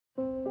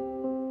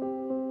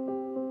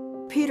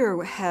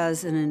Peter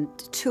has an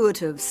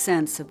intuitive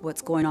sense of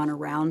what's going on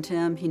around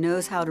him. He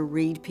knows how to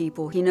read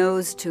people. He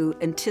knows to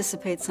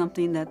anticipate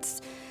something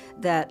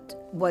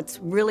what's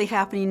really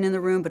happening in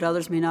the room, but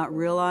others may not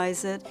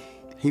realize it.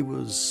 He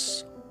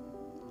was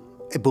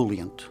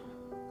ebullient.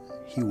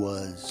 He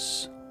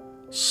was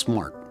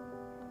smart.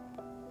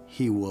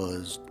 He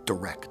was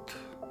direct.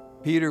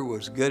 Peter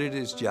was good at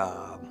his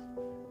job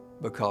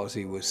because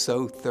he was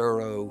so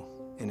thorough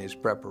in his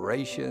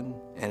preparation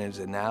and his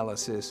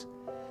analysis,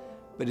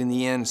 but in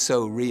the end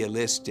so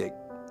realistic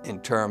in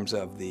terms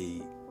of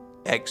the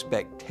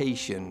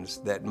expectations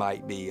that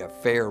might be a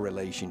fair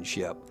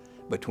relationship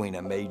between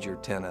a major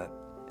tenant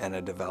and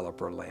a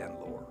developer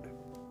landlord.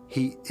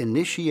 He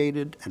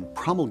initiated and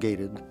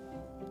promulgated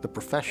the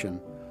profession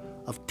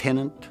of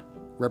tenant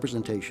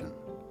representation.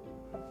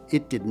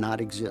 It did not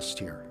exist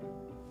here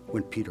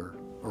when Peter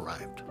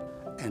arrived.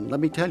 And let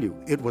me tell you,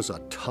 it was a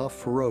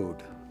tough road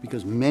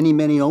because many,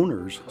 many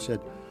owners said,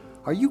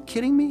 "Are you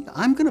kidding me?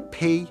 I'm going to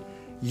pay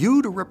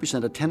you to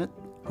represent a tenant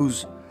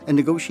who's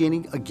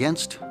negotiating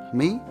against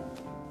me?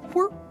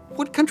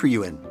 What country are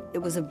you in?" It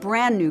was a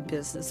brand new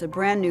business, a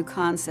brand new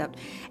concept,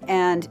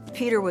 and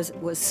Peter was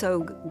so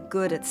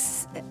good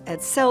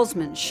at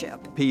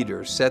salesmanship.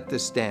 Peter set the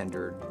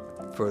standard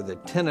for the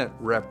tenant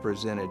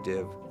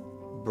representative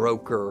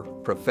broker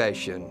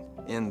profession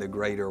in the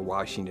greater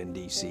Washington,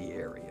 D.C.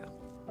 area.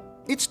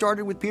 It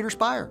started with Peter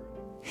Speier.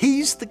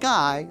 He's the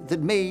guy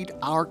that made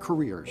our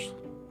careers.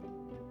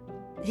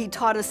 He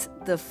taught us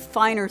the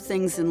finer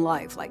things in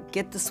life, like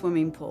get the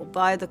swimming pool,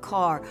 buy the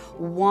car,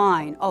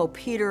 wine. Oh,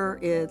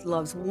 Peter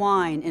loves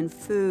wine and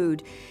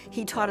food.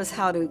 He taught us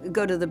how to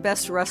go to the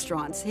best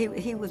restaurants.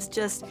 He was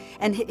just,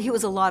 and he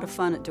was a lot of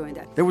fun at doing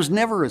that. There was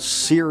never a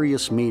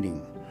serious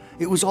meeting.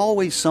 It was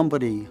always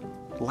somebody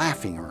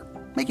laughing or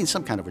making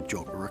some kind of a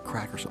joke or a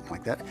crack or something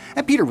like that.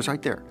 And Peter was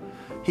right there.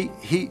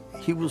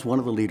 He was one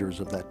of the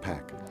leaders of that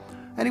pack.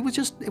 And it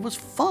was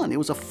fun. It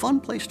was a fun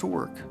place to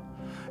work.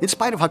 In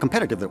spite of how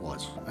competitive it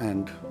was,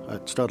 and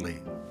at Studley,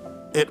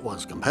 it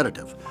was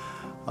competitive.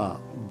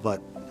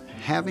 But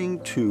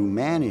having to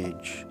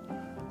manage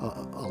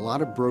a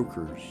lot of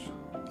brokers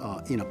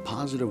in a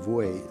positive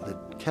way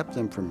that kept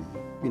them from,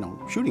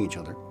 shooting each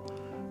other,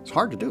 it's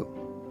hard to do.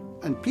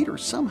 And Peter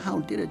somehow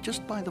did it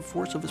just by the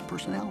force of his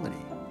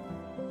personality.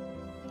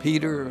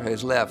 Peter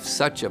has left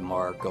such a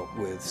mark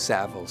with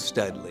Saville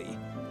Studley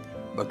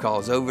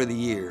because over the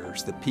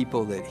years, the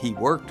people that he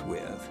worked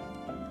with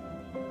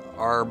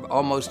are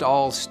almost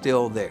all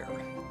still there,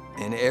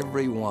 and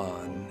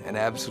everyone an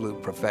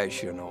absolute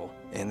professional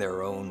in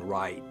their own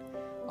right.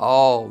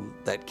 All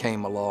that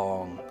came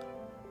along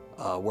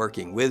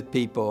working with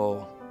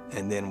people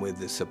and then with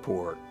the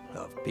support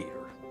of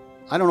Peter.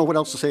 I don't know what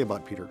else to say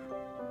about Peter,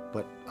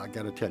 but I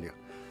gotta tell you,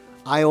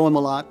 I owe him a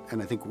lot,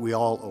 and I think we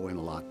all owe him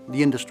a lot.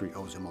 The industry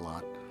owes him a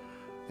lot,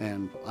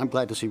 and I'm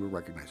glad to see we're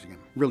recognizing him,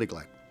 really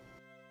glad.